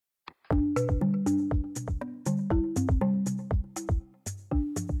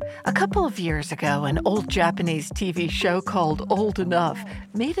couple of years ago, an old Japanese TV show called Old Enough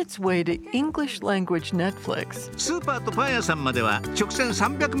made its way to English language Netflix. スーパーとパン屋さんまでは直線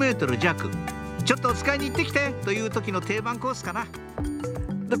300メートル弱。ちょっと使いに行ってきてという時の定番コースかな。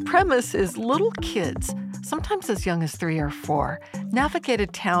The premise is little kids, sometimes as young as 3 or 4, navigate a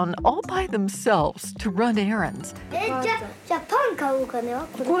town all by themselves to run errands. じゃあパン買うお金は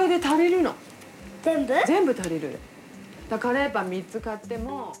これで足りるの。全部足りる。だからカレーパン3つ買って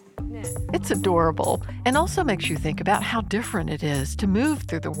もね。It's adorable and also makes you think about how different it is to move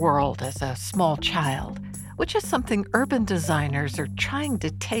through the world as a small child, which is something urban designers are trying to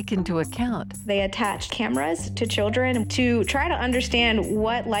take into account. They attached cameras to children to try to understand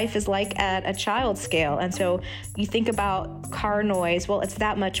what life is like at a child scale. And so you think about car noise, well, it's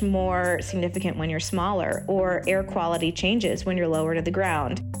that much more significant when you're smaller, or air quality changes when you're lower to the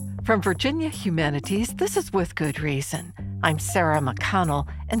ground. From Virginia Humanities, this is With Good Reason. I'm Sarah McConnell,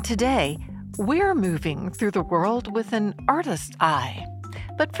 and today we're moving through the world with an artist's eye.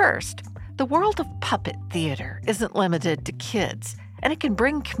 But first, the world of puppet theater isn't limited to kids, and it can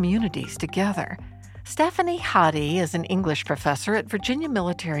bring communities together. Stephanie Hodde is an English professor at Virginia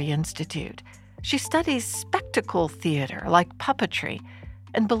Military Institute. She studies spectacle theater like puppetry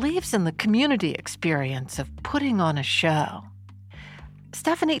and believes in the community experience of putting on a show.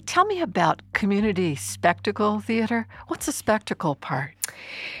 Stephanie, tell me about community spectacle theater. What's the spectacle part?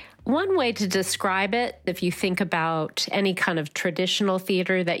 One way to describe it, if you think about any kind of traditional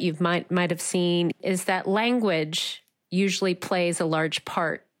theater that you might have seen, is that language usually plays a large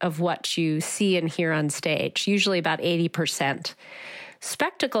part of what you see and hear on stage, usually about 80%.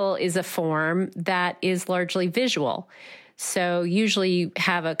 Spectacle is a form that is largely visual. So usually you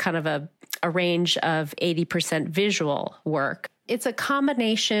have a kind of a range of 80% visual work. It's a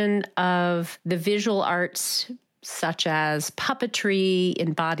combination of the visual arts, such as puppetry,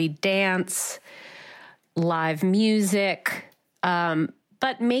 embodied dance, live music,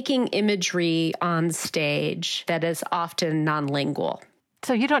 but making imagery on stage that is often non-lingual.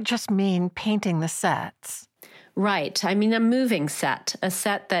 So you don't just mean painting the sets. Right. I mean, a moving set, a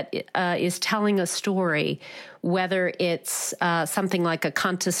set that is telling a story, whether it's something like a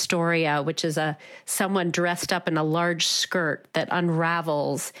cantastoria, which is someone dressed up in a large skirt that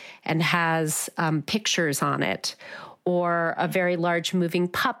unravels and has pictures on it, or a very large moving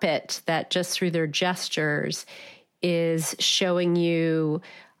puppet that just through their gestures is showing you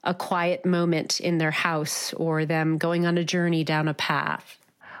a quiet moment in their house or them going on a journey down a path.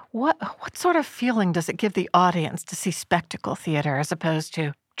 What sort of feeling does it give the audience to see spectacle theater as opposed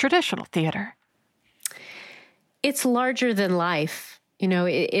to traditional theater? It's larger than life. You know,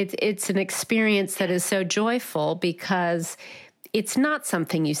 it's an experience that is so joyful because it's not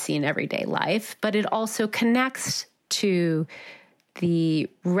something you see in everyday life, but it also connects to the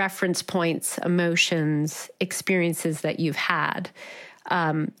reference points, emotions, experiences that you've had.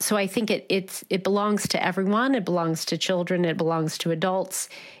 So I think it belongs to everyone. It belongs to children. It belongs to adults.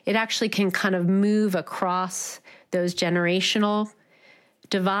 It actually can kind of move across those generational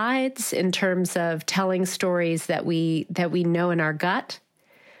divides in terms of telling stories that we know in our gut,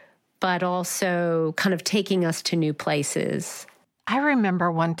 but also kind of taking us to new places. I remember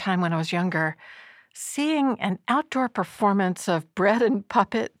one time when I was younger seeing an outdoor performance of bread and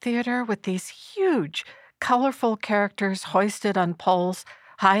puppet theater with these huge colorful characters hoisted on poles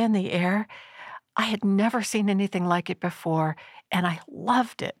high in the air. I had never seen anything like it before, and I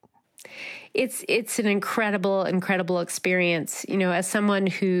loved it. It's an incredible experience. You know, as someone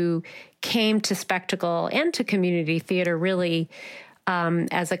who came to spectacle and to community theater really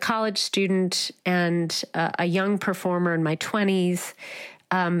as a college student and a young performer in my 20s,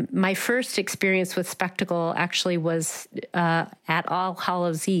 my first experience with spectacle actually was at All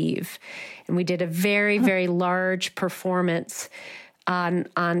Hallows Eve. And we did a very, very large performance on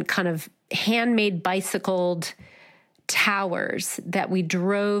kind of handmade bicycled towers that we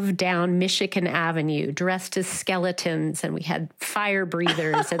drove down Michigan Avenue dressed as skeletons, and we had fire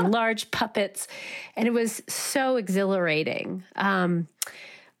breathers and large puppets. And it was so exhilarating.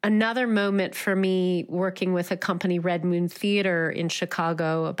 Another moment for me working with a company, Red Moon Theater in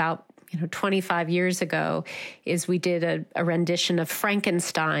Chicago about 25 years ago, is we did a rendition of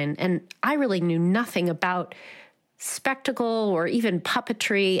Frankenstein. And I really knew nothing about spectacle or even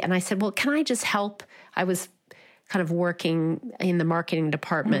puppetry. And I said, well, can I just help? I was kind of working in the marketing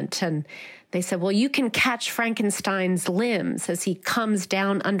department. And they said, well, you can catch Frankenstein's limbs as he comes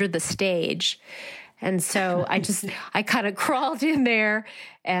down under the stage. And so I kind of crawled in there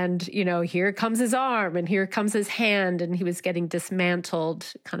and, here comes his arm and here comes his hand, and he was getting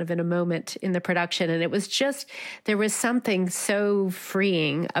dismantled kind of in a moment in the production. And it was there was something so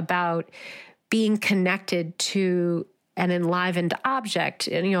freeing about being connected to an enlivened object.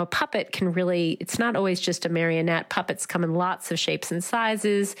 And, a puppet can really, it's not always just a marionette. Puppets come in lots of shapes and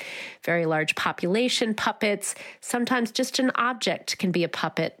sizes, very large population puppets. Sometimes just an object can be a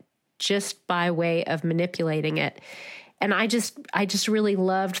puppet just by way of manipulating it. And I just really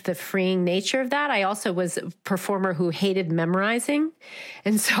loved the freeing nature of that. I also was a performer who hated memorizing.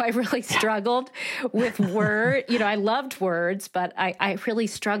 And so I really struggled with words. I loved words, but I really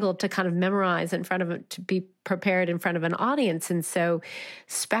struggled to kind of memorize to be prepared in front of an audience. And so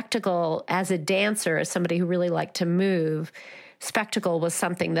spectacle as a dancer, as somebody who really liked to move, spectacle was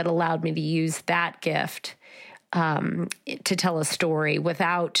something that allowed me to use that gift to tell a story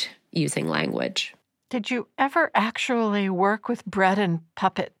without using language. Did you ever actually work with bread and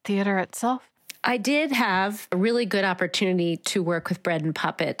puppet theater itself? I did have a really good opportunity to work with Bread and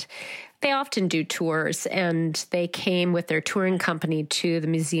Puppet. They often do tours, and they came with their touring company to the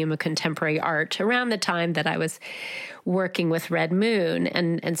Museum of Contemporary Art around the time that I was working with Red Moon.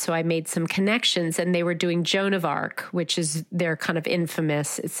 And so I made some connections, and they were doing Joan of Arc, which is their kind of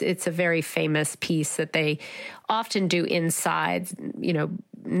infamous. It's a very famous piece that they often do inside,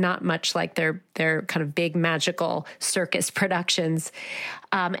 not much like their kind of big magical circus productions.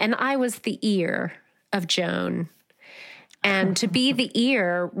 And I was the ear of Joan. And to be the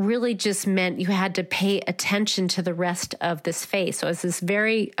ear really just meant you had to pay attention to the rest of this face. So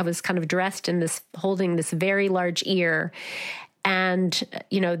I was kind of dressed in holding this very large ear. And,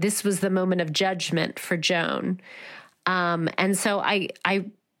 this was the moment of judgment for Joan. And so I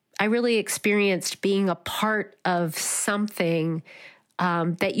really experienced being a part of something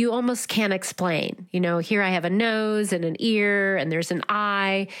that you almost can't explain. Here I have a nose and an ear, and there's an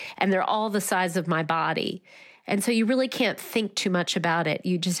eye, and they're all the size of my body. And so you really can't think too much about it.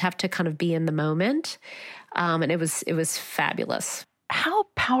 You just have to kind of be in the moment. And it was fabulous. How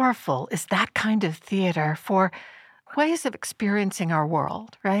powerful is that kind of theater for ways of experiencing our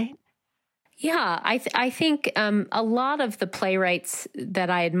world, right? Yeah, I think a lot of the playwrights that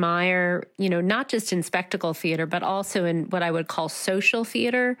I admire, not just in spectacle theater, but also in what I would call social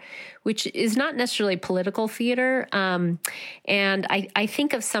theater, which is not necessarily political theater. And I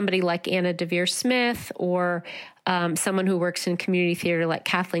think of somebody like Anna Devere Smith, or someone who works in community theater like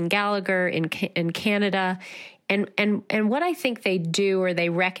Kathleen Gallagher in Canada. And what I think they do, or they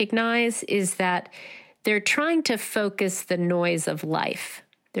recognize, is that they're trying to focus the noise of life.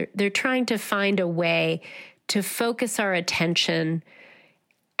 They're trying to find a way to focus our attention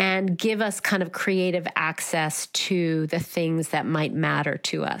and give us kind of creative access to the things that might matter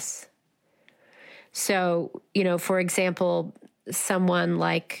to us. So, for example, someone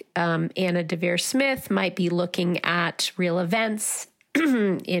like Anna Devere Smith might be looking at real events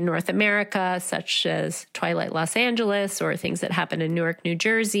in North America, such as Twilight Los Angeles, or things that happen in Newark, New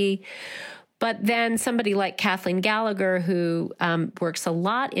Jersey. But then somebody like Kathleen Gallagher, who works a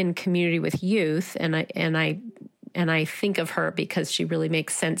lot in community with youth, and I think of her because she really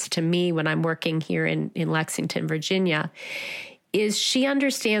makes sense to me when I'm working here in Lexington, Virginia, is she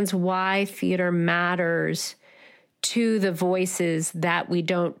understands why theater matters to the voices that we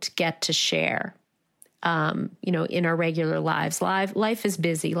don't get to share, in our regular lives. Life is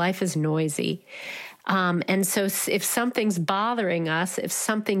busy, life is noisy. And so if something's bothering us, if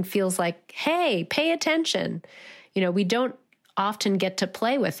something feels like, hey, pay attention, we don't often get to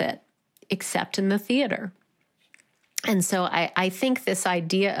play with it, except in the theater. And so I think this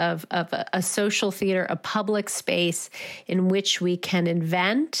idea of a social theater, a public space in which we can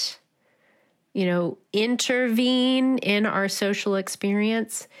invent, intervene in our social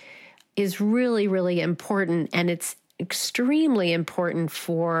experience is really, really important. And it's extremely important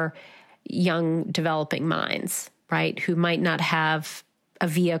for young developing minds, right, who might not have a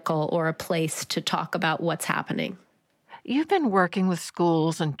vehicle or a place to talk about what's happening. You've been working with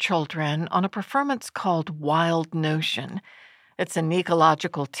schools and children on a performance called Wild Notion. It's an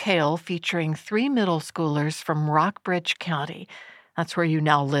ecological tale featuring 3 middle schoolers from Rockbridge County. That's where you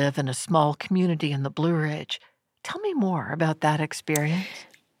now live, in a small community in the Blue Ridge. Tell me more about that experience.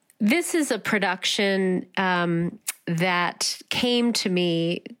 This is a production that came to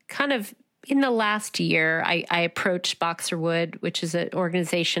me kind of in the last year. I approached Boxerwood, which is an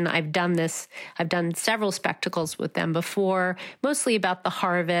organization. I've done several spectacles with them before, mostly about the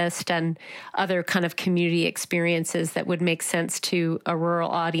harvest and other kind of community experiences that would make sense to a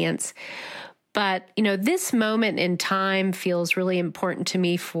rural audience. But, this moment in time feels really important to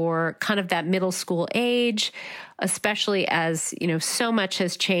me for kind of that middle school age, especially as, so much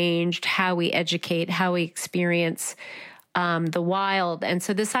has changed, how we educate, how we experience the wild. And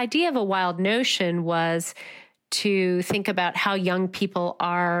so this idea of a wild notion was to think about how young people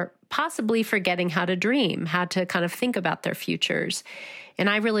are possibly forgetting how to dream, how to kind of think about their futures. And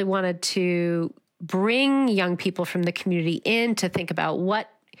I really wanted to bring young people from the community in to think about what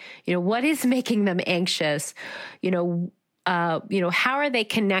is making them anxious, how are they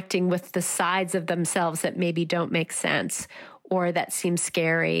connecting with the sides of themselves that maybe don't make sense, or that seem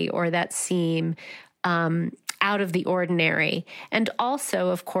scary, or that seem out of the ordinary. And also,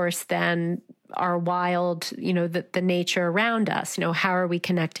 of course, then our wild, the nature around us, how are we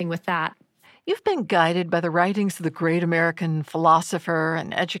connecting with that? You've been guided by the writings of the great American philosopher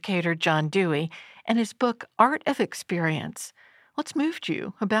and educator John Dewey and his book, Art of Experience. What's moved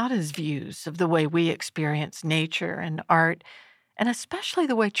you about his views of the way we experience nature and art, and especially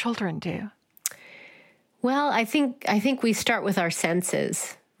the way children do? Well, I think we start with our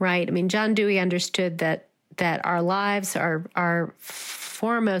senses, right? I mean, John Dewey understood that our lives are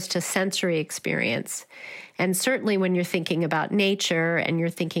foremost a sensory experience. And certainly when you're thinking about nature and you're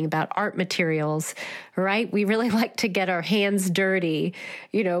thinking about art materials, right, we really like to get our hands dirty.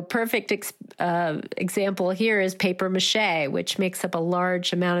 Perfect example here is paper mache, which makes up a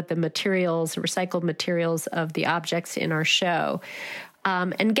large amount of the materials, recycled materials of the objects in our show.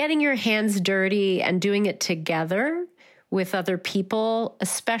 And getting your hands dirty and doing it together with other people,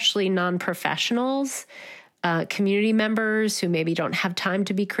 especially non-professionals, community members who maybe don't have time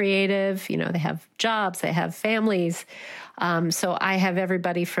to be creative. They have jobs, they have families. So I have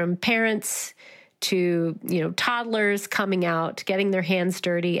everybody from parents to, toddlers coming out, getting their hands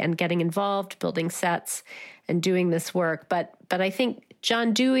dirty and getting involved, building sets and doing this work. But I think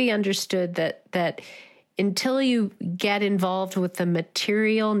John Dewey understood that until you get involved with the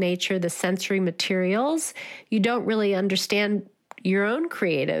material nature, the sensory materials, you don't really understand your own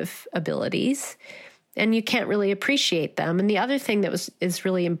creative abilities. And you can't really appreciate them. And the other thing that is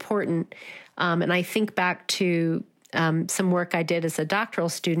really important, and I think back to some work I did as a doctoral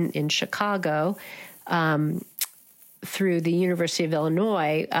student in Chicago through the University of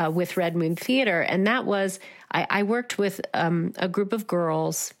Illinois with Red Moon Theater, and that was I worked with a group of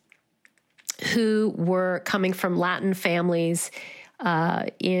girls who were coming from Latin families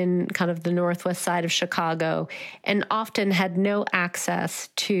in kind of the northwest side of Chicago, and often had no access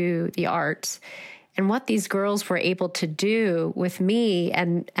to the arts. And what these girls were able to do with me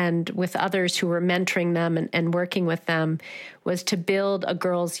and with others who were mentoring them and working with them was to build a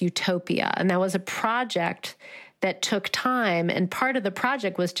girls' utopia. And that was a project that took time. And part of the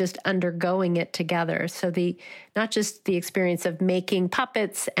project was just undergoing it together. So not just the experience of making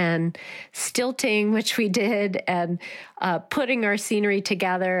puppets and stilting, which we did, and putting our scenery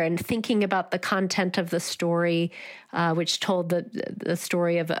together and thinking about the content of the story, which told the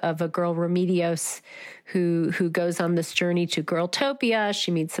story of a girl, Remedios, who goes on this journey to Girltopia. She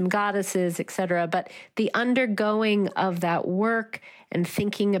meets some goddesses, etc. But the undergoing of that work and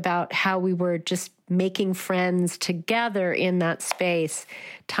thinking about how we were just making friends together in that space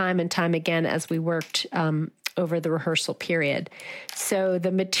time and time again as we worked over the rehearsal period. So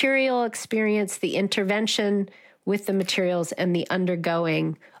the material experience, the intervention with the materials, and the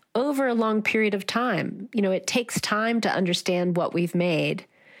undergoing over a long period of time. It takes time to understand what we've made.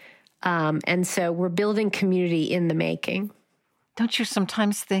 And so we're building community in the making. Don't you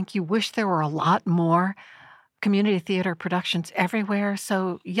sometimes think you wish there were a lot more community theater productions everywhere,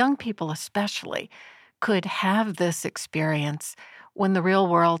 so young people especially could have this experience when the real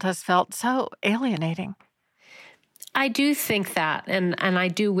world has felt so alienating? I do think that, and I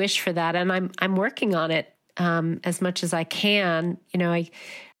do wish for that, and I'm working on it as much as I can.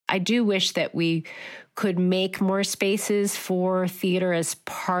 I do wish that we could make more spaces for theater as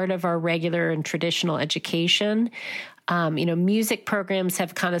part of our regular and traditional education. Music programs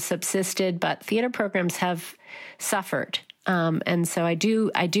have kind of subsisted, but theater programs have suffered. And so I do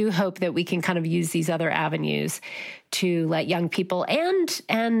hope that we can kind of use these other avenues to let young people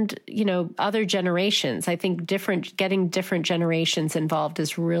and other generations. I think getting different generations involved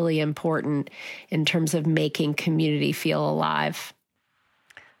is really important in terms of making community feel alive.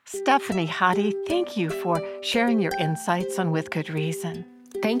 Stephanie Hodde, thank you for sharing your insights on With Good Reason.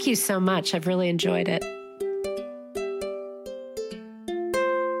 Thank you so much. I've really enjoyed it.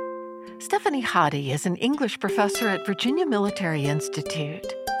 Stephanie Hodde is an English professor at Virginia Military Institute.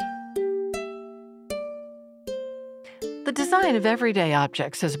 The design of everyday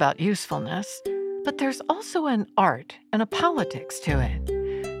objects is about usefulness, but there's also an art and a politics to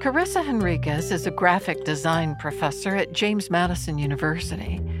it. Carissa Henriques is a graphic design professor at James Madison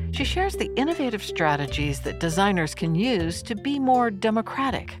University. She shares the innovative strategies that designers can use to be more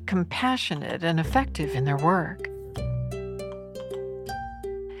democratic, compassionate, and effective in their work.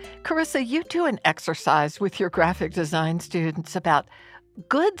 Carissa, you do an exercise with your graphic design students about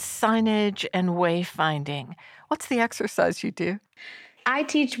good signage and wayfinding. What's the exercise you do? I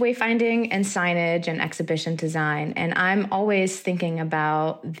teach wayfinding and signage and exhibition design, and I'm always thinking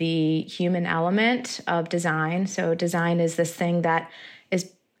about the human element of design. So design is this thing that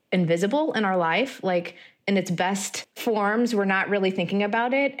is invisible in our life, like in its best forms, we're not really thinking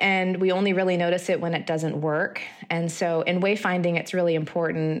about it, and we only really notice it when it doesn't work. And so in wayfinding, it's really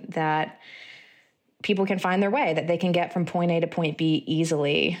important that people can find their way, that they can get from point A to point B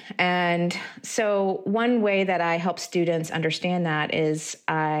easily. And so one way that I help students understand that is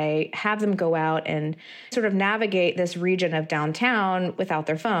I have them go out and sort of navigate this region of downtown without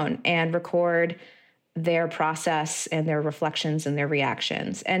their phone and record their process and their reflections and their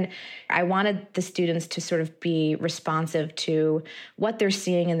reactions. And I wanted the students to sort of be responsive to what they're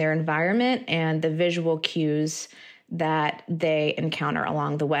seeing in their environment and the visual cues that they encounter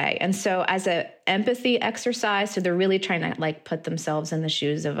along the way. And so as an empathy exercise, so they're really trying to like put themselves in the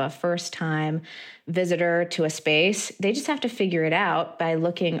shoes of a first-time visitor to a space. They just have to figure it out by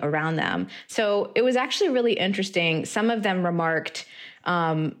looking around them. So it was actually really interesting. Some of them remarked,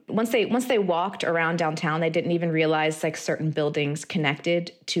 once they walked around downtown, they didn't even realize like certain buildings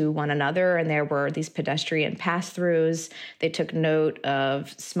connected to one another, and there were these pedestrian pass-throughs. They took note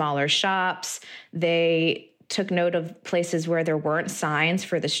of smaller shops. They took note of places where there weren't signs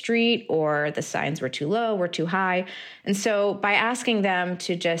for the street, or the signs were too low or too high. And so by asking them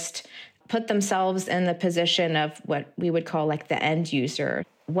to just put themselves in the position of what we would call like the end user,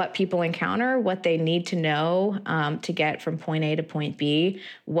 what people encounter, what they need to know to get from point A to point B,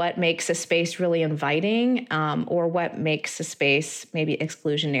 what makes a space really inviting, or what makes a space maybe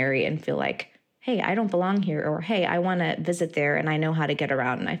exclusionary and feel like, hey, I don't belong here, or hey, I want to visit there and I know how to get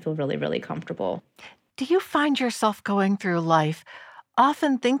around and I feel really, really comfortable. Do you find yourself going through life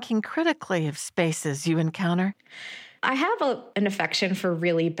often thinking critically of spaces you encounter? I have an affection for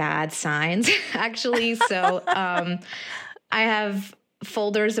really bad signs, actually. So I have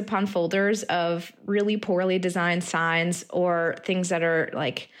folders upon folders of really poorly designed signs or things that are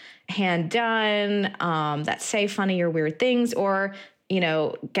like hand done, that say funny or weird things, or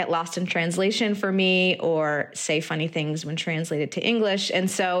get lost in translation for me, or say funny things when translated to English.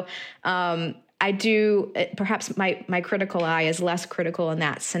 And so I do, perhaps my critical eye is less critical in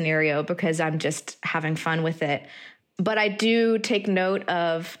that scenario because I'm just having fun with it. But I do take note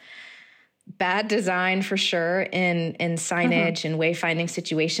of bad design for sure in signage and wayfinding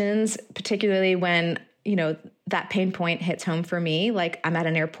situations, particularly when, that pain point hits home for me. Like I'm at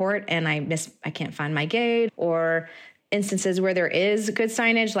an airport and I can't find my gate, or instances where there is good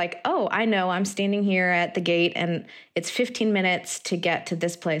signage, like, oh, I know I'm standing here at the gate and it's 15 minutes to get to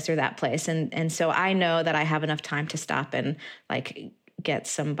this place or that place. And so I know that I have enough time to stop and like get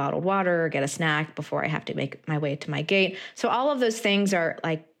some bottled water or get a snack before I have to make my way to my gate. So all of those things are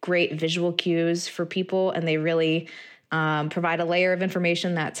like great visual cues for people, and they really provide a layer of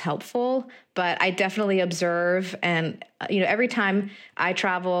information that's helpful. But I definitely observe, and every time I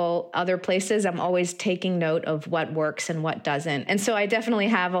travel other places, I'm always taking note of what works and what doesn't. And so I definitely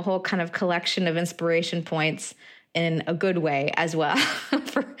have a whole kind of collection of inspiration points in a good way as well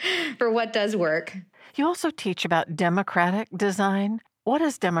for what does work. You also teach about democratic design. What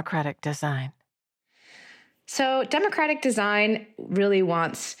is democratic design? So democratic design really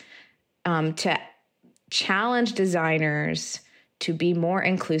wants to challenge designers to be more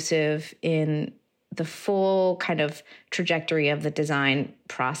inclusive in the full kind of trajectory of the design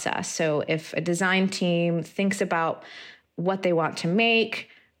process. So if a design team thinks about what they want to make,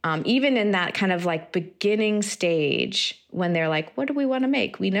 even in that kind of like beginning stage, when they're like, what do we want to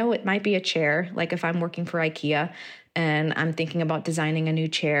make? We know it might be a chair. Like if I'm working for IKEA and I'm thinking about designing a new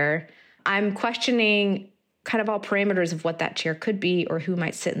chair, I'm questioning kind of all parameters of what that chair could be or who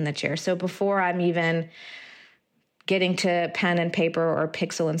might sit in the chair. So before I'm even getting to pen and paper or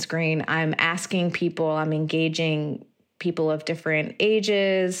pixel and screen, I'm asking people, I'm engaging people of different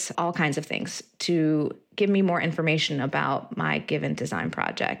ages, all kinds of things, to give me more information about my given design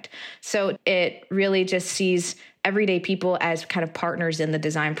project. So it really just sees everyday people as kind of partners in the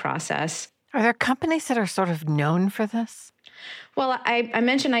design process. Are there companies that are sort of known for this? Well, I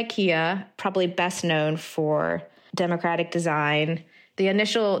mentioned IKEA, probably best known for democratic design. The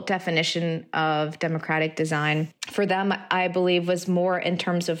initial definition of democratic design for them, I believe, was more in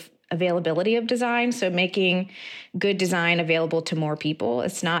terms of availability of design. So making good design available to more people.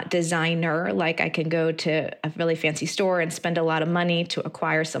 It's not designer, like I can go to a really fancy store and spend a lot of money to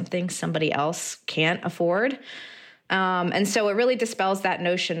acquire something somebody else can't afford. And so it really dispels that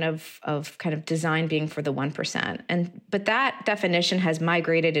notion of kind of design being for the 1%. But that definition has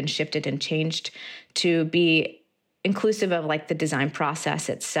migrated and shifted and changed to be inclusive of like the design process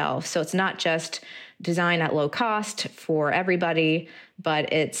itself. So it's not just design at low cost for everybody,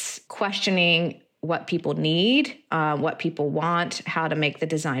 but it's questioning what people need, what people want, how to make the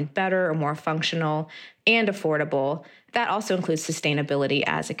design better or more functional and affordable. That also includes sustainability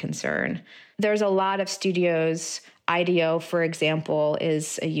as a concern. There's a lot of studios. IDEO, for example,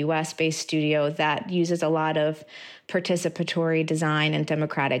 is a US-based studio that uses a lot of participatory design and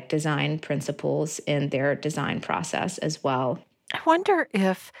democratic design principles in their design process as well. I wonder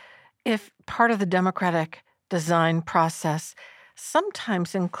if part of the democratic design process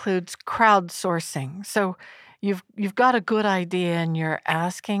sometimes includes crowdsourcing. So you've got a good idea and you're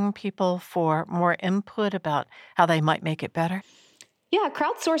asking people for more input about how they might make it better? Yeah,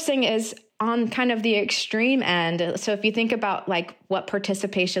 crowdsourcing is on kind of the extreme end. So if you think about like what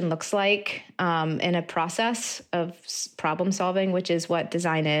participation looks like in a process of problem solving, which is what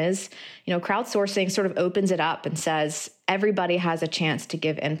design is, crowdsourcing sort of opens it up and says everybody has a chance to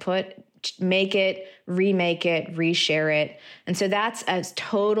give input, make it, remake it, reshare it. And so that's a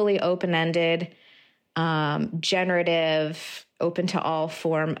totally open-ended, generative, open to all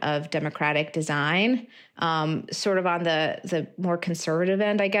form of democratic design. Sort of on the more conservative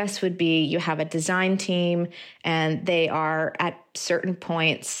end, I guess, would be you have a design team and they are at certain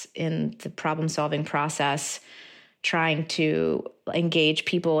points in the problem-solving process trying to engage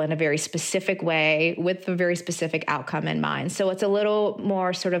people in a very specific way with a very specific outcome in mind. So it's a little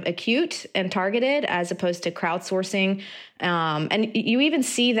more sort of acute and targeted as opposed to crowdsourcing. And you even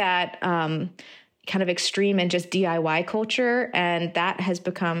see that kind of extreme and just DIY culture. And that has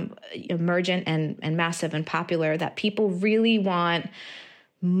become emergent and massive and popular, that people really want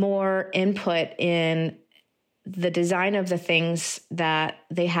more input in the design of the things that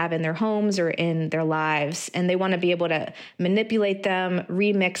they have in their homes or in their lives. And they want to be able to manipulate them,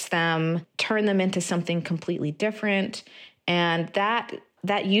 remix them, turn them into something completely different. And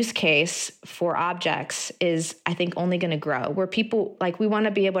that use case for objects is, I think, only going to grow, where people, like, we want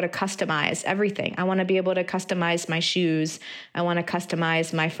to be able to customize everything. I want to be able to customize my shoes. I want to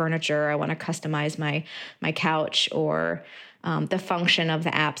customize my furniture. I want to customize my couch or the function of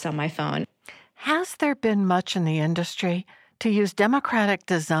the apps on my phone. Has there been much in the industry to use democratic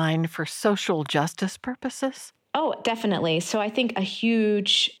design for social justice purposes? Oh, definitely. So I think a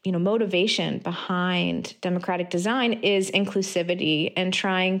huge, motivation behind democratic design is inclusivity and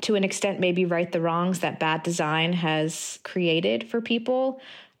trying to an extent maybe right the wrongs that bad design has created for people.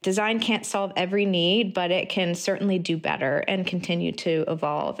 Design can't solve every need, but it can certainly do better and continue to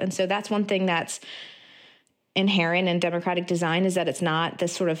evolve. And so that's one thing that's inherent in democratic design, is that it's not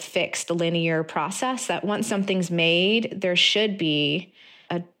this sort of fixed linear process, that once something's made, there should be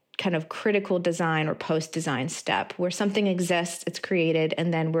a kind of critical design or post-design step where something exists, it's created,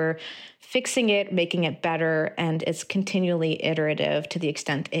 and then we're fixing it, making it better, and it's continually iterative to the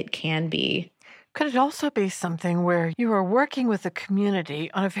extent it can be. Could it also be something where you are working with a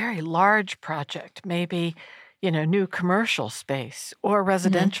community on a very large project, maybe new commercial space or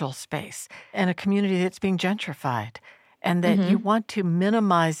residential space, and a community that's being gentrified, and that you want to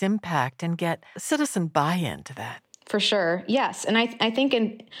minimize impact and get citizen buy-in to that? For sure. Yes. And I think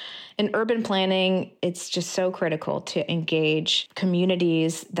in urban planning, it's just so critical to engage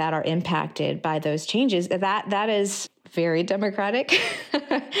communities that are impacted by those changes. That is very democratic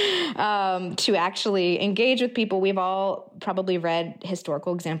to actually engage with people. We've all probably read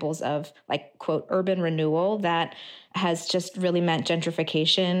historical examples of, like, quote, urban renewal that has just really meant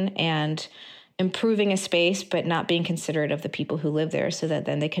gentrification and improving a space, but not being considerate of the people who live there, so that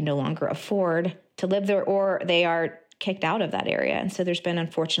then they can no longer afford to live there, or they are kicked out of that area. And so there's been,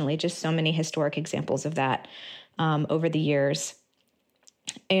 unfortunately, just so many historic examples of that over the years.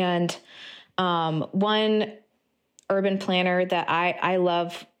 And one urban planner that I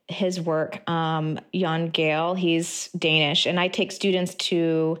love his work, Jan Gehl, he's Danish, and I take students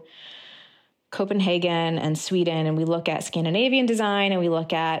to Copenhagen and Sweden, and we look at Scandinavian design, and we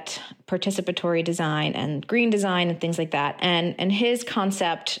look at participatory design and green design and things like that. And his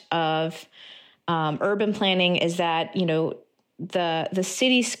concept of urban planning is that, the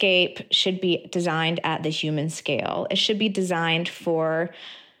cityscape should be designed at the human scale. It should be designed for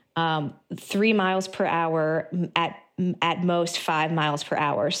 3 miles per hour, at most 5 miles per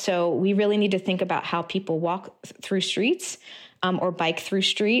hour. So we really need to think about how people walk through streets, or bike through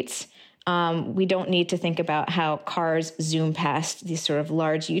streets. We don't need to think about how cars zoom past these sort of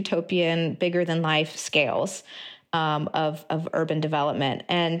large utopian, bigger than life scales of urban development.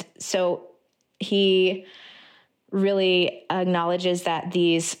 And so he really acknowledges that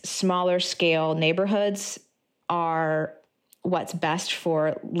these smaller scale neighborhoods are what's best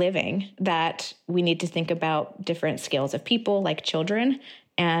for living, that we need to think about different scales of people like children,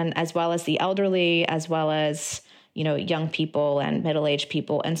 and as well as the elderly, as well as, you know, young people and middle-aged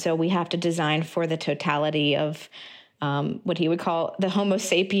people. And so we have to design for the totality of what he would call the Homo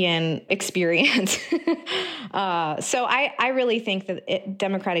sapien experience. So I really think that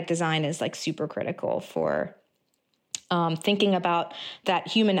democratic design is like super critical for thinking about that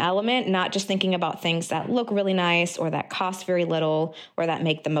human element, not just thinking about things that look really nice or that cost very little or that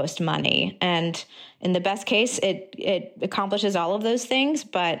make the most money. And in the best case, it accomplishes all of those things,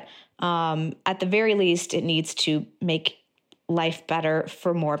 but at the very least, it needs to make life better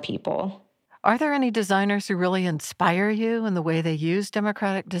for more people. Are there any designers who really inspire you in the way they use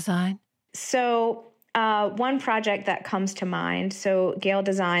democratic design? So one project that comes to mind, so Gale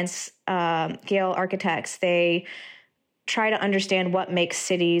Designs, Gale Architects, they try to understand what makes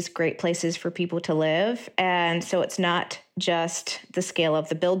cities great places for people to live. And so it's not just the scale of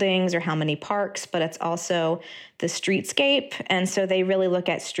the buildings or how many parks, but it's also the streetscape. And so they really look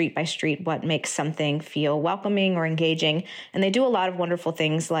at street by street what makes something feel welcoming or engaging. And they do a lot of wonderful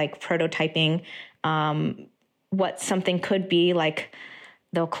things like prototyping what something could be. Like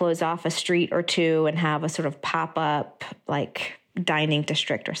they'll close off a street or two and have a sort of pop-up like dining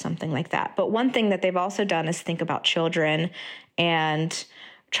district or something like that. But one thing that they've also done is think about children and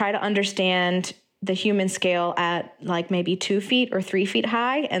try to understand the human scale at like maybe 2 feet or 3 feet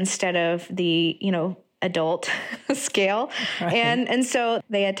high instead of the, you know, adult scale. Right. And so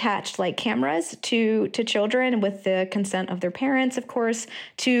they attached like cameras to children with the consent of their parents, of course,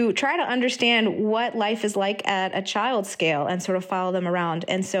 to try to understand what life is like at a child scale and sort of follow them around.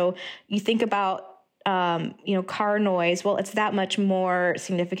 And so you think about car noise, well, it's that much more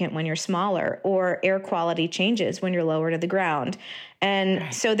significant when you're smaller, or air quality changes when you're lower to the ground.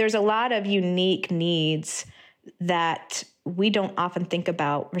 And so there's a lot of unique needs that we don't often think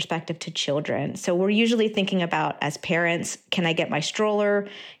about respective to children. So we're usually thinking about, as parents, can I get my stroller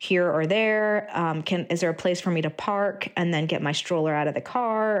here or there? Is there a place for me to park and then get my stroller out of the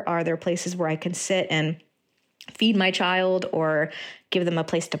car? Are there places where I can sit and feed my child or give them a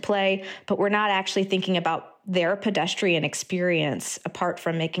place to play? But we're not actually thinking about their pedestrian experience apart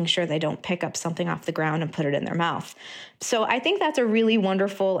from making sure they don't pick up something off the ground and put it in their mouth. So I think that's a really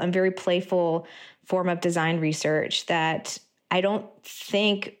wonderful and very playful form of design research that I don't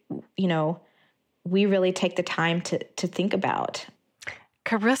think, we really take the time to think about.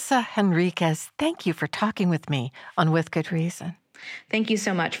 Carissa Henriques, thank you for talking with me on With Good Reason. Thank you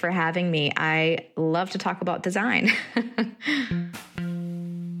so much for having me. I love to talk about design.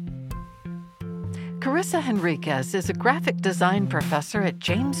 Carissa Henriques is a graphic design professor at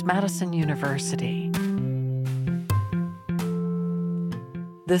James Madison University.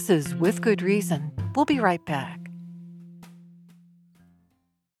 This is With Good Reason. We'll be right back.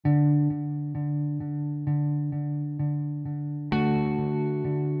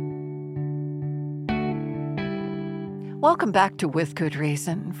 Welcome back to With Good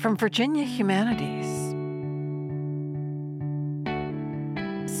Reason from Virginia Humanities.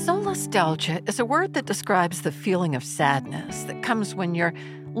 Solastalgia is a word that describes the feeling of sadness that comes when you're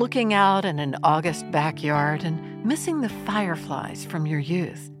looking out in an August backyard and missing the fireflies from your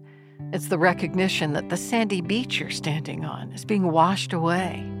youth. It's the recognition that the sandy beach you're standing on is being washed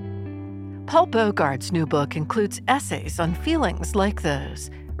away. Paul Bogard's new book includes essays on feelings like those,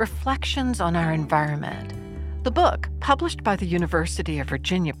 reflections on our environment. The book, published by the University of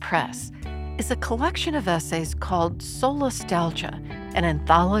Virginia Press, is a collection of essays called Solastalgia, an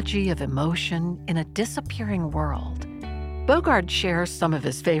anthology of emotion in a disappearing world. Bogard shares some of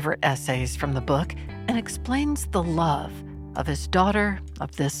his favorite essays from the book and explains the love of his daughter,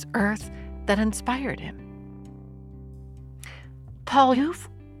 of this earth, that inspired him. Paul, you've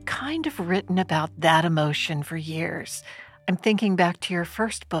kind of written about that emotion for years. I'm thinking back to your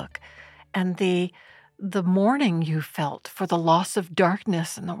first book and the mourning you felt for the loss of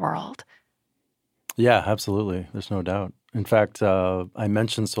darkness in the world. Yeah, absolutely. There's no doubt. In fact, I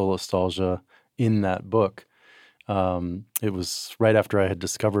mentioned solastalgia in that book. It was right after I had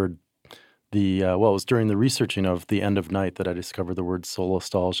discovered it was during the researching of The End of Night that I discovered the word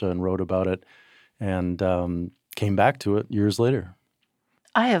solastalgia and wrote about it, and came back to it years later.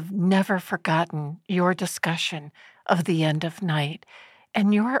 I have never forgotten your discussion of The End of Night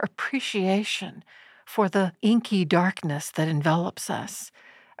and your appreciation for the inky darkness that envelops us.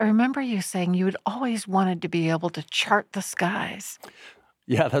 I remember you saying you had always wanted to be able to chart the skies.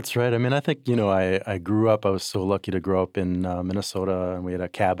 Yeah, that's right. I mean, I think, I grew up, I was so lucky to grow up in Minnesota, and we had a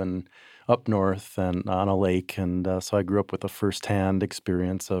cabin up north and on a lake. And so I grew up with a firsthand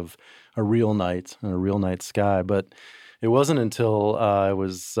experience of a real night and a real night sky. But it wasn't until I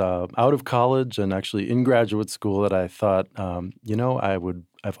was out of college and actually in graduate school that I thought,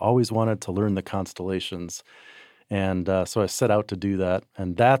 I've always wanted to learn the constellations. And so I set out to do that.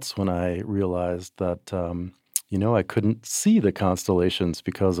 And that's when I realized that, I couldn't see the constellations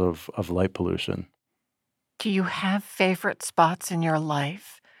because of light pollution. Do you have favorite spots in your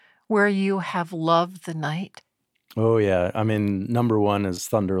life where you have loved the night? Oh, yeah. I mean, number one is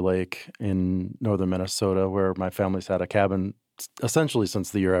Thunder Lake in northern Minnesota, where my family's had a cabin essentially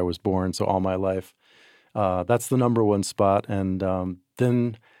since the year I was born, so all my life. That's the number one spot. And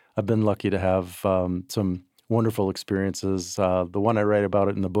then I've been lucky to have some wonderful experiences. The one I write about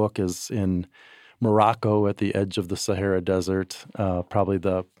it in the book is in Morocco at the edge of the Sahara Desert, probably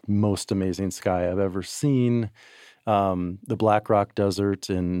the most amazing sky I've ever seen. The Black Rock Desert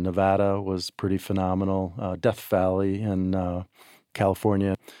in Nevada was pretty phenomenal. Death Valley in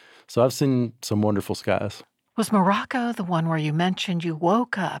California. So I've seen some wonderful skies. Was Morocco the one where you mentioned you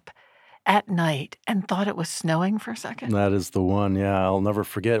woke up at night and thought it was snowing for a second? That is the one, yeah. I'll never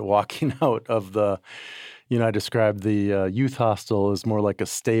forget walking out of I described the youth hostel as more like a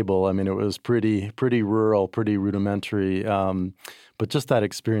stable. I mean, it was pretty rural, pretty rudimentary. But just that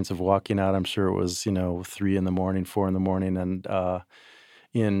experience of walking out, I'm sure it was, 3 in the morning, 4 in the morning, and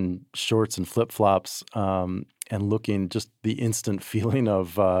in shorts and flip-flops, and looking, just the instant feeling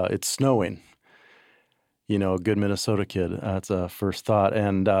of it's snowing. A good Minnesota kid, that's a first thought.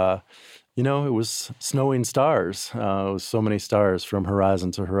 And, it was snowing stars. It was so many stars from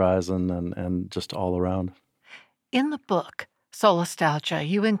horizon to horizon and just all around. In the book, Solastalgia,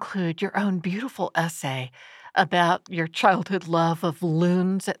 you include your own beautiful essay about your childhood love of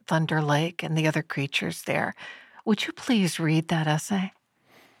loons at Thunder Lake and the other creatures there. Would you please read that essay?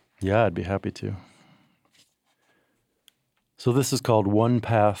 Yeah, I'd be happy to. So this is called One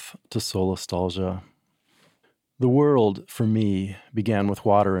Path to Solastalgia. The world, for me, began with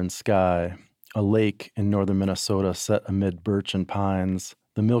water and sky, a lake in northern Minnesota set amid birch and pines,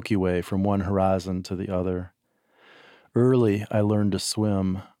 the Milky Way from one horizon to the other. Early, I learned to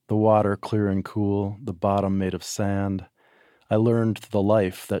swim, the water clear and cool, the bottom made of sand. I learned the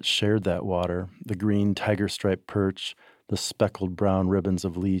life that shared that water, the green tiger-striped perch, the speckled brown ribbons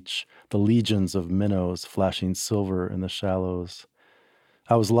of leech, the legions of minnows flashing silver in the shallows.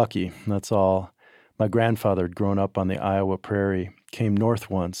 I was lucky, that's all. My grandfather had grown up on the Iowa prairie, came north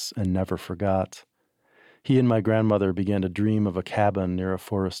once, and never forgot. He and my grandmother began to dream of a cabin near a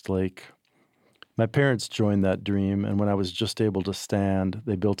forest lake. My parents joined that dream, and when I was just able to stand,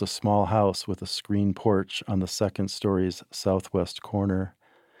 they built a small house with a screen porch on the second story's southwest corner.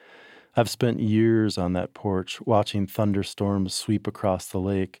 I've spent years on that porch, watching thunderstorms sweep across the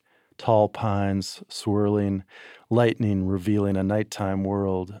lake, tall pines swirling, lightning revealing a nighttime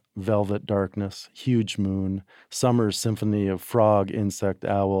world, velvet darkness, huge moon, summer's symphony of frog, insect,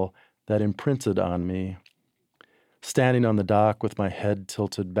 owl that imprinted on me. Standing on the dock with my head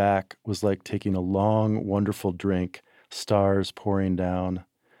tilted back was like taking a long, wonderful drink, stars pouring down.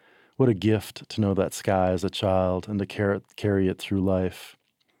 What a gift to know that sky as a child and to carry it through life.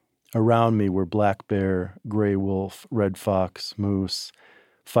 Around me were black bear, gray wolf, red fox, moose,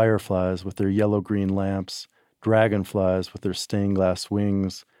 fireflies with their yellow-green lamps, dragonflies with their stained glass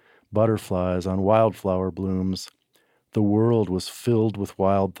wings, butterflies on wildflower blooms. The world was filled with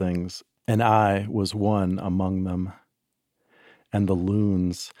wild things, and I was one among them. And the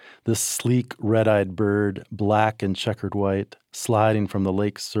loons, this sleek, red-eyed bird, black and checkered white, sliding from the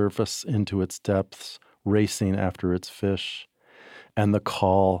lake's surface into its depths, racing after its fish. And the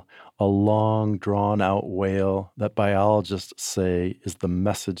call, a long, drawn-out wail that biologists say is the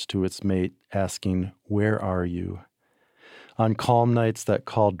message to its mate asking, "Where are you?" On calm nights, that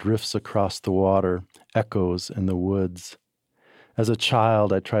call drifts across the water, echoes in the woods. As a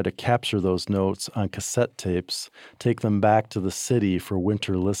child, I tried to capture those notes on cassette tapes, take them back to the city for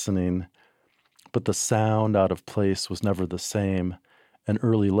winter listening. But the sound out of place was never the same, an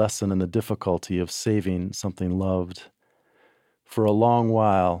early lesson in the difficulty of saving something loved. For a long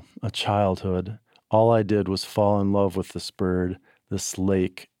while, a childhood, all I did was fall in love with this bird, this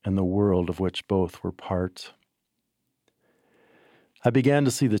lake, and the world of which both were part. I began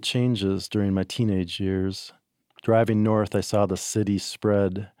to see the changes during my teenage years. Driving north, I saw the city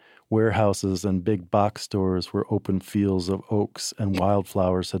spread. Warehouses and big box stores where open fields of oaks and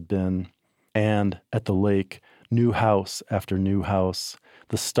wildflowers had been. And at the lake, new house after new house,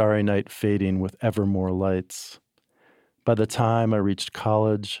 the starry night fading with ever more lights. By the time I reached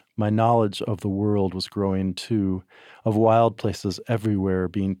college, my knowledge of the world was growing too, of wild places everywhere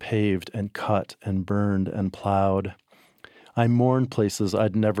being paved and cut and burned and plowed. I mourned places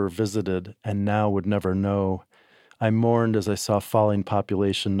I'd never visited and now would never know. I mourned as I saw falling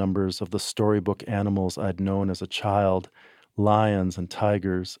population numbers of the storybook animals I'd known as a child, lions and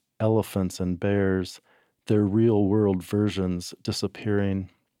tigers, elephants and bears, their real-world versions disappearing.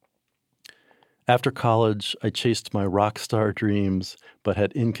 After college, I chased my rock star dreams, but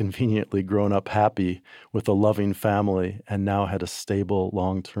had inconveniently grown up happy with a loving family and now had a stable,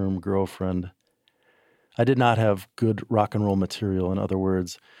 long-term girlfriend. I did not have good rock and roll material, in other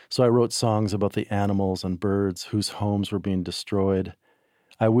words, so I wrote songs about the animals and birds whose homes were being destroyed.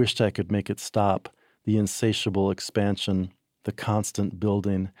 I wished I could make it stop, the insatiable expansion, the constant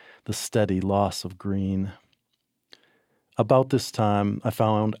building, the steady loss of green. About this time, I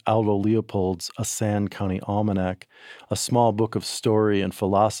found Aldo Leopold's A Sand County Almanac, a small book of story and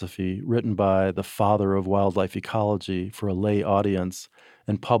philosophy written by the father of wildlife ecology for a lay audience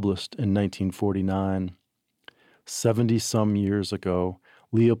and published in 1949. 70-some years ago,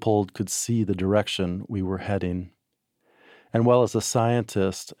 Leopold could see the direction we were heading. And while as a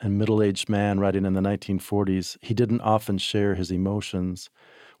scientist and middle-aged man writing in the 1940s, he didn't often share his emotions,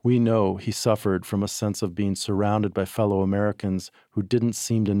 we know he suffered from a sense of being surrounded by fellow Americans who didn't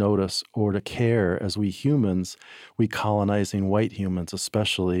seem to notice or to care as we humans, we colonizing white humans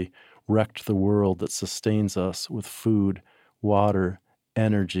especially, wrecked the world that sustains us with food, water,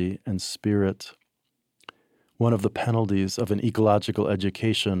 energy, and spirit. One of the penalties of an ecological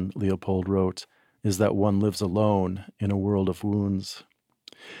education, Leopold wrote, is that one lives alone in a world of wounds.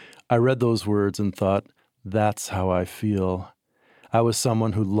 I read those words and thought, that's how I feel. I was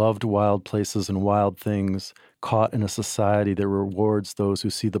someone who loved wild places and wild things, caught in a society that rewards those who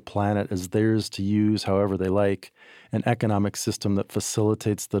see the planet as theirs to use however they like, an economic system that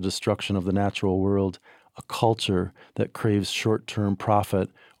facilitates the destruction of the natural world, a culture that craves short-term profit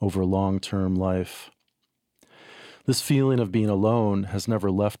over long-term life. This feeling of being alone has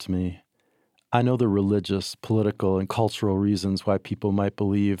never left me. I know the religious, political, and cultural reasons why people might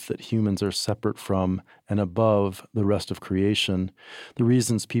believe that humans are separate from and above the rest of creation, the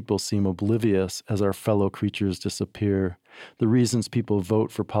reasons people seem oblivious as our fellow creatures disappear, the reasons people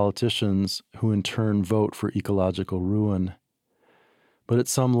vote for politicians who in turn vote for ecological ruin. But at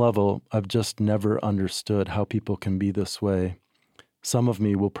some level, I've just never understood how people can be this way. Some of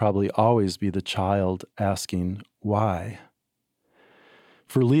me will probably always be the child asking, why?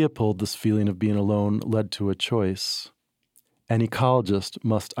 For Leopold, this feeling of being alone led to a choice. An ecologist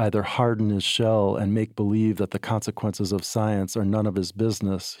must either harden his shell and make believe that the consequences of science are none of his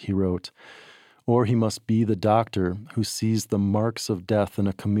business, he wrote, or he must be the doctor who sees the marks of death in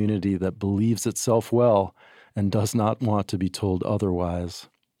a community that believes itself well and does not want to be told otherwise.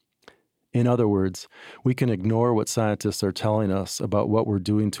 In other words, we can ignore what scientists are telling us about what we're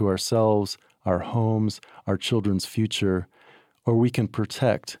doing to ourselves, our homes, our children's future, or we can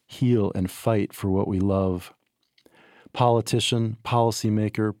protect, heal, and fight for what we love. Politician,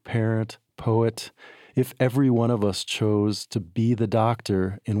 policymaker, parent, poet, if every one of us chose to be the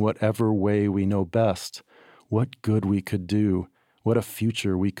doctor in whatever way we know best, what good we could do, what a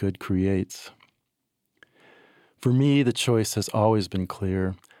future we could create. For me, the choice has always been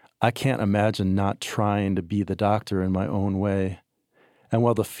clear. I can't imagine not trying to be the doctor in my own way. And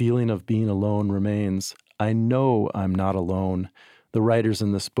while the feeling of being alone remains, I know I'm not alone. The writers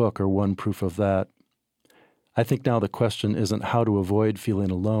in this book are one proof of that. I think now the question isn't how to avoid feeling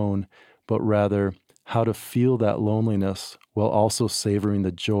alone, but rather how to feel that loneliness while also savoring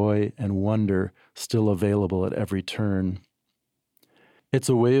the joy and wonder still available at every turn. It's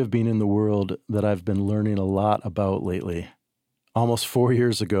a way of being in the world that I've been learning a lot about lately. Almost 4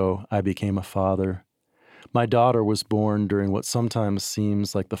 years ago, I became a father. My daughter was born during what sometimes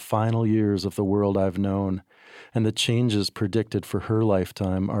seems like the final years of the world I've known, and the changes predicted for her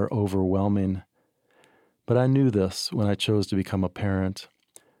lifetime are overwhelming. But I knew this when I chose to become a parent.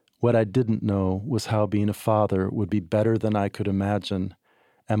 What I didn't know was how being a father would be better than I could imagine,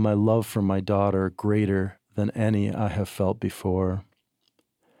 and my love for my daughter greater than any I have felt before.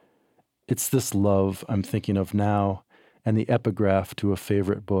 It's this love I'm thinking of now, and the epigraph to a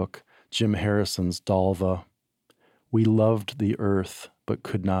favorite book, Jim Harrison's Dalva. We loved the earth, but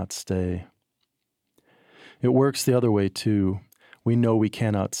could not stay. It works the other way, too. We know we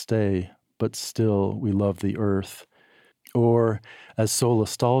cannot stay, but still we love the earth. Or, as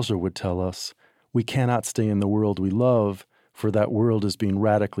Solastalgia would tell us, we cannot stay in the world we love, for that world is being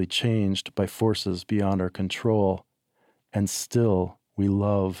radically changed by forces beyond our control, and still we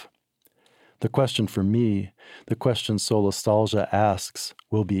love. The question for me, the question Solastalgia asks,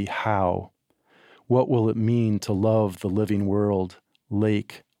 will be how? What will it mean to love the living world,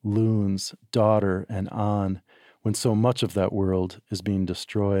 lake, loons, daughter, and on, when so much of that world is being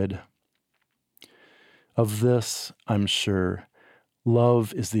destroyed? Of this, I'm sure,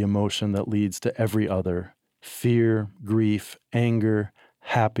 love is the emotion that leads to every other. Fear, grief, anger,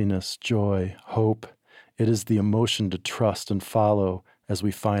 happiness, joy, hope. It is the emotion to trust and follow as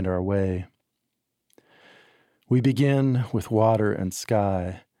we find our way. We begin with water and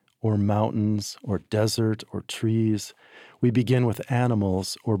sky, or mountains, or desert, or trees. We begin with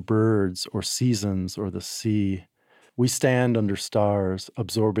animals, or birds, or seasons, or the sea. We stand under stars,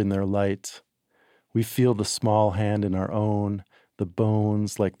 absorbing their light. We feel the small hand in our own, the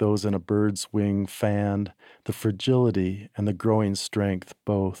bones like those in a bird's wing fanned, the fragility and the growing strength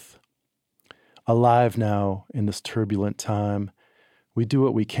both. Alive now in this turbulent time, we do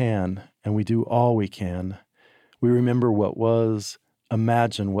what we can, and we do all we can. We remember what was,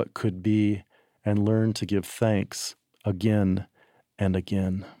 imagine what could be, and learn to give thanks again and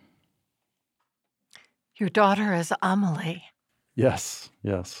again. Your daughter is Amelie. Yes,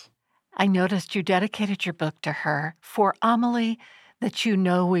 yes. I noticed you dedicated your book to her, for Amelie, that you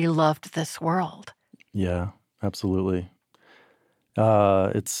know we loved this world. Yeah, absolutely.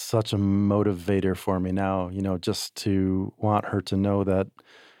 It's such a motivator for me now, just to want her to know that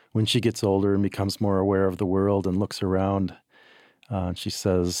when she gets older and becomes more aware of the world and looks around, she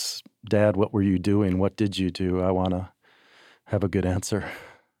says, Dad, what were you doing? What did you do? I want to have a good answer.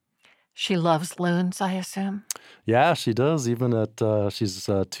 She loves loons, I assume? Yeah, she does. Even at, she's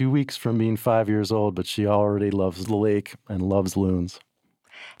 2 weeks from being 5 years old, but she already loves the lake and loves loons.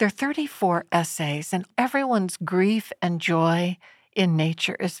 There are 34 essays, and everyone's grief and joy in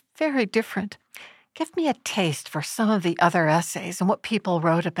nature is very different. Give me a taste for some of the other essays and what people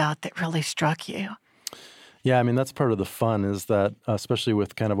wrote about that really struck you. Yeah, I mean, that's part of the fun is that, especially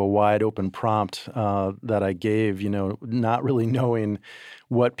with kind of a wide open prompt that I gave, not really knowing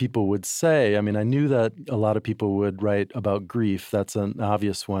what people would say. I mean, I knew that a lot of people would write about grief. That's an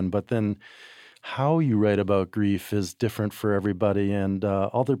obvious one. But then how you write about grief is different for everybody. And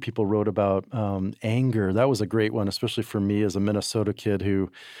other people wrote about anger. That was a great one, especially for me as a Minnesota kid who,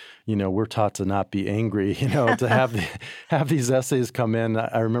 we're taught to not be angry, to have these essays come in.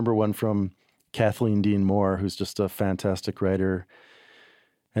 I remember one from Kathleen Dean Moore, who's just a fantastic writer.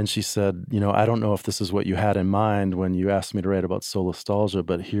 And she said, I don't know if this is what you had in mind when you asked me to write about solastalgia,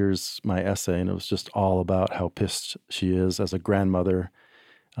 but here's my essay. And it was just all about how pissed she is as a grandmother,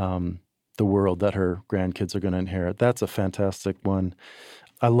 the world that her grandkids are going to inherit. That's a fantastic one.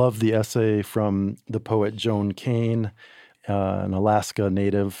 I love the essay from the poet Joan Kane, an Alaska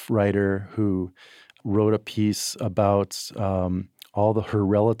native writer who wrote a piece about all her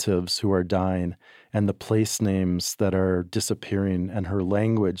relatives who are dying and the place names that are disappearing and her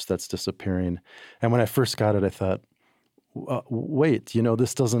language that's disappearing. And when I first got it, I thought, wait,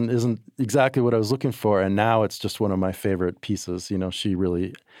 this isn't exactly what I was looking for. And now it's just one of my favorite pieces. She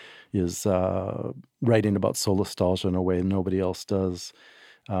really is writing about solastalgia in a way nobody else does.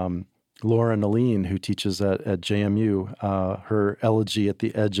 Laura Nalene, who teaches at JMU, her elegy at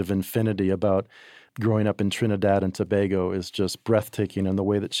the Edge of Infinity about growing up in Trinidad and Tobago is just breathtaking, and the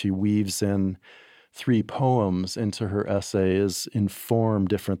way that she weaves in 3 poems into her essay is in form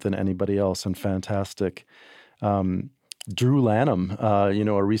different than anybody else and fantastic. Drew Lanham,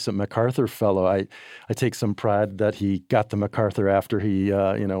 a recent MacArthur fellow, I take some pride that he got the MacArthur after he,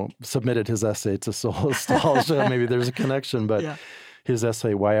 submitted his essay to Solastalgia. Maybe there's a connection, but yeah. His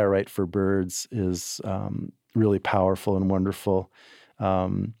essay, Why I Write for Birds, is really powerful and wonderful.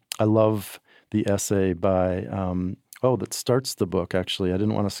 I love the essay by, that starts the book, actually. I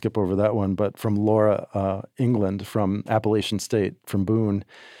didn't want to skip over that one, but from Laura England from Appalachian State, from Boone.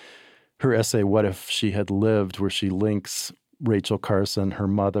 Her essay, What If She Had Lived, where she links Rachel Carson, her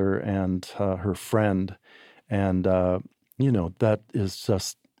mother, and her friend. And, that is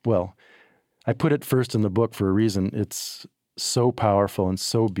just, I put it first in the book for a reason. It's so powerful and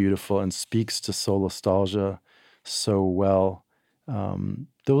so beautiful and speaks to solastalgia so well.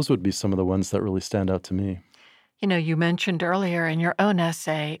 Those would be some of the ones that really stand out to me. You mentioned earlier in your own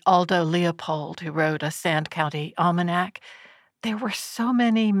essay, Aldo Leopold, who wrote a Sand County Almanac. There were so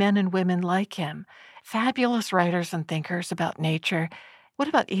many men and women like him, fabulous writers and thinkers about nature. What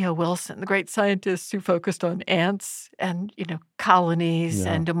about E.O. Wilson, the great scientist who focused on ants and, colonies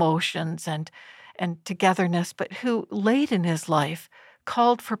and emotions and togetherness, but who late in his life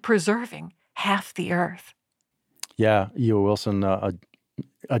called for preserving half the earth? Yeah, E.O. Wilson,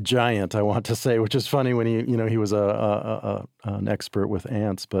 a giant, I want to say, which is funny when he was an expert with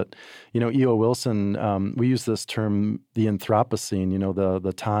ants. But, E.O. Wilson, we use this term, the Anthropocene,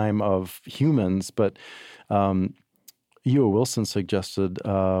 the time of humans. But E.O. Wilson suggested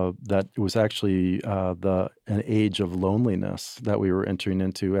that it was actually an age of loneliness that we were entering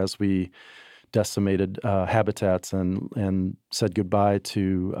into as we decimated habitats and said goodbye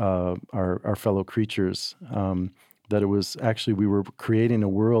to our fellow creatures. That it was actually, we were creating a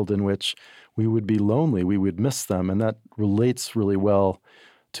world in which we would be lonely, we would miss them. And that relates really well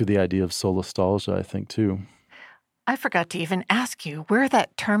to the idea of solastalgia, I think, too. I forgot to even ask you where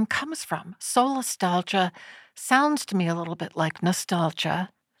that term comes from. Solastalgia sounds to me a little bit like nostalgia.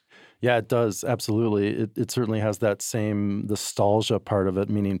 Yeah, it does. Absolutely. It certainly has that same nostalgia part of it,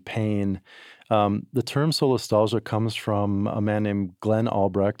 meaning pain. The term solastalgia comes from a man named Glenn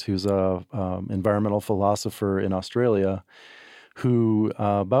Albrecht, who's a environmental philosopher in Australia, who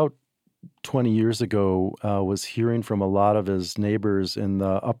about 20 years ago was hearing from a lot of his neighbors in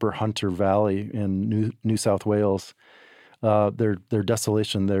the Upper Hunter Valley in New South Wales, their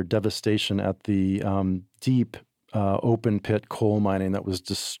desolation, their devastation at the deep open pit coal mining that was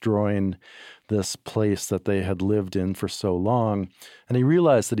destroying this place that they had lived in for so long. And he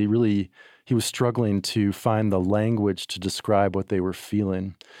realized that he was struggling to find the language to describe what they were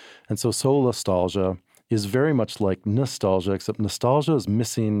feeling. And so solastalgia is very much like nostalgia, except nostalgia is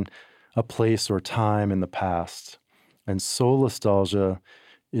missing a place or time in the past. And solastalgia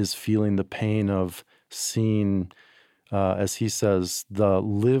is feeling the pain of seeing, as he says, the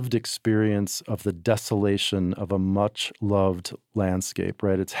lived experience of the desolation of a much-loved landscape,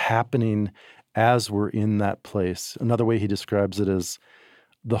 right? It's happening as we're in that place. Another way he describes it is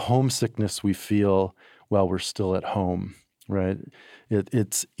the homesickness we feel while we're still at home, right?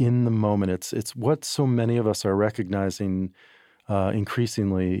 It's in the moment. It's what so many of us are recognizing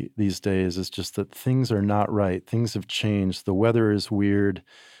increasingly these days is just that things are not right. Things have changed. The weather is weird.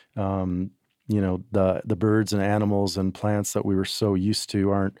 The birds and animals and plants that we were so used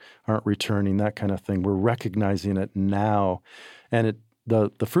to aren't returning, that kind of thing. We're recognizing it now. And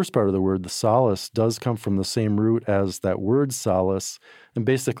the first part of the word, the solace, does come from the same root as that word solace. And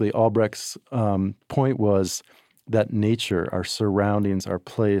basically Albrecht's point was that nature, our surroundings, our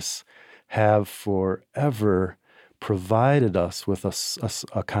place have forever provided us with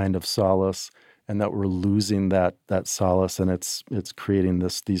a kind of solace, and that we're losing that solace, and it's creating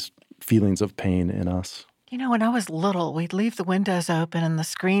these feelings of pain in us. When I was little, we'd leave the windows open and the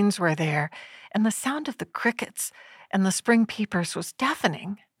screens were there, and the sound of the crickets and the spring peepers was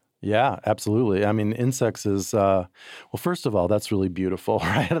deafening. Yeah, absolutely. I mean, insects is, well, first of all, that's really beautiful,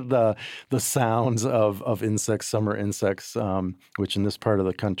 right? The sounds of insects, summer insects, which in this part of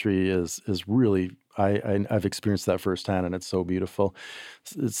the country is really, I've experienced that firsthand, and it's so beautiful.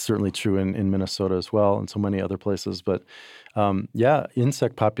 It's certainly true in Minnesota as well, and so many other places. But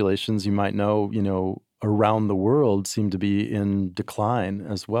insect populations, you might know, around the world seem to be in decline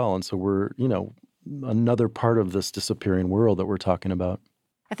as well. And so we're, another part of this disappearing world that we're talking about.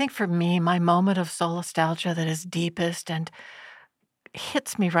 I think for me, my moment of solastalgia that is deepest and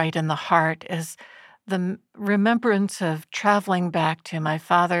hits me right in the heart is the remembrance of traveling back to my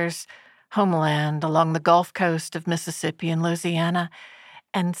father's homeland along the Gulf Coast of Mississippi and Louisiana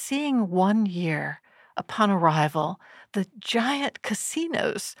and seeing one year upon arrival the giant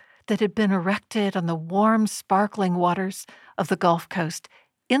casinos that had been erected on the warm, sparkling waters of the Gulf Coast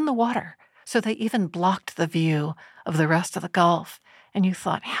in the water, so they even blocked the view of the rest of the Gulf. And you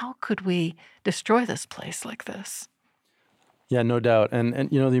thought, how could we destroy this place like this? Yeah, no doubt. And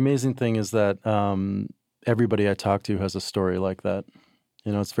the amazing thing is that everybody I talk to has a story like that.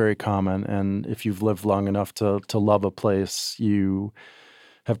 It's very common. And if you've lived long enough to love a place, you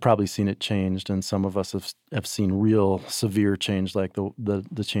have probably seen it changed. And some of us have seen real severe change like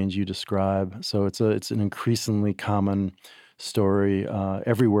the change you describe. So it's an increasingly common story.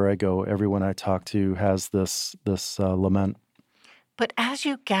 Everywhere I go, everyone I talk to has this lament. But as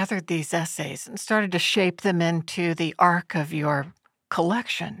you gathered these essays and started to shape them into the arc of your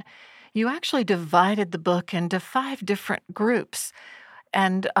collection, you actually divided the book into 5 different groups.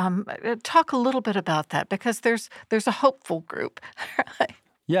 And talk a little bit about that, because there's a hopeful group.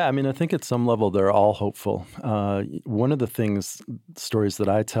 Yeah, I mean, I think at some level they're all hopeful. One of the stories that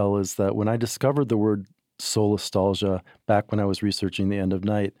I tell is that when I discovered the word solastalgia back when I was researching The End of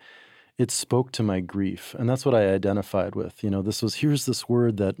Night, it spoke to my grief. And that's what I identified with. Here's this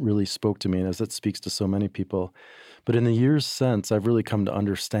word that really spoke to me, and as it speaks to so many people. But in the years since, I've really come to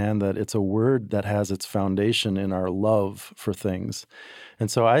understand that it's a word that has its foundation in our love for things. And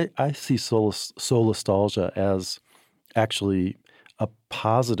so I see solastalgia as actually a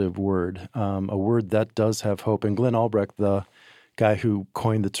positive word, a word that does have hope. And Glenn Albrecht, the guy who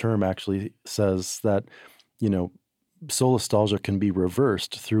coined the term, actually says that, solastalgia can be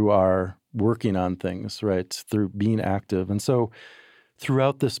reversed through our working on things, right? Through being active. And so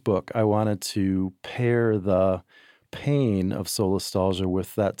throughout this book, I wanted to pair the pain of solastalgia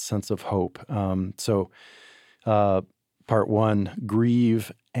with that sense of hope. Part one,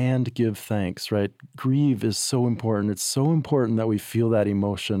 grieve and give thanks, right? Grieve is so important. It's so important that we feel that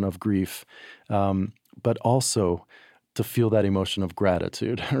emotion of grief, but also to feel that emotion of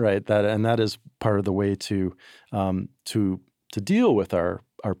gratitude, right? That is part of the way to deal with our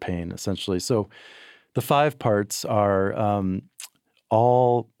pain, essentially. So the 5 parts are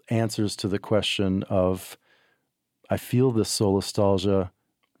all answers to the question of, I feel this solastalgia.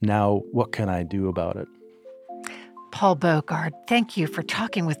 Now, what can I do about it? Paul Bogard, thank you for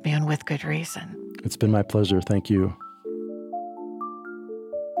talking with me on With Good Reason. It's been my pleasure. Thank you.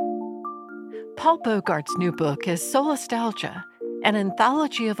 Paul Bogard's new book is Solastalgia, an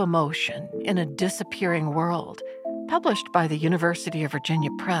anthology of emotion in a disappearing world, published by the University of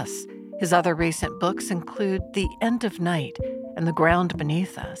Virginia Press. His other recent books include The End of Night and The Ground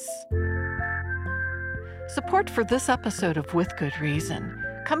Beneath Us. Support for this episode of With Good Reason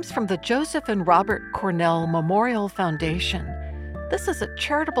comes from the Joseph and Robert Cornell Memorial Foundation. This is a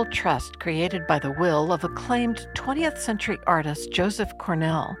charitable trust created by the will of acclaimed 20th century artist Joseph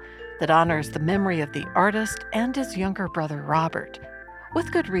Cornell that honors the memory of the artist and his younger brother Robert.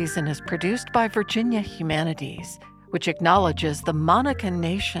 With Good Reason is produced by Virginia Humanities, which acknowledges the Monacan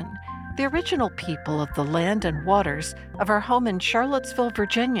Nation, the original people of the land and waters of our home in Charlottesville,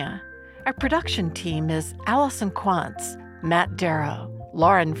 Virginia. Our production team is Allison Quantz, Matt Darrow,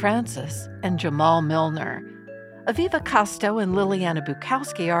 Lauren Francis, and Jamal Milner. Aviva Costo and Liliana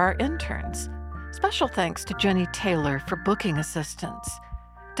Bukowski are our interns. Special thanks to Jenny Taylor for booking assistance.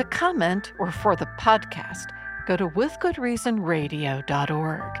 To comment or for the podcast, go to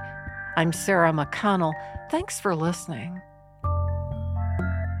withgoodreasonradio.org. I'm Sarah McConnell. Thanks for listening.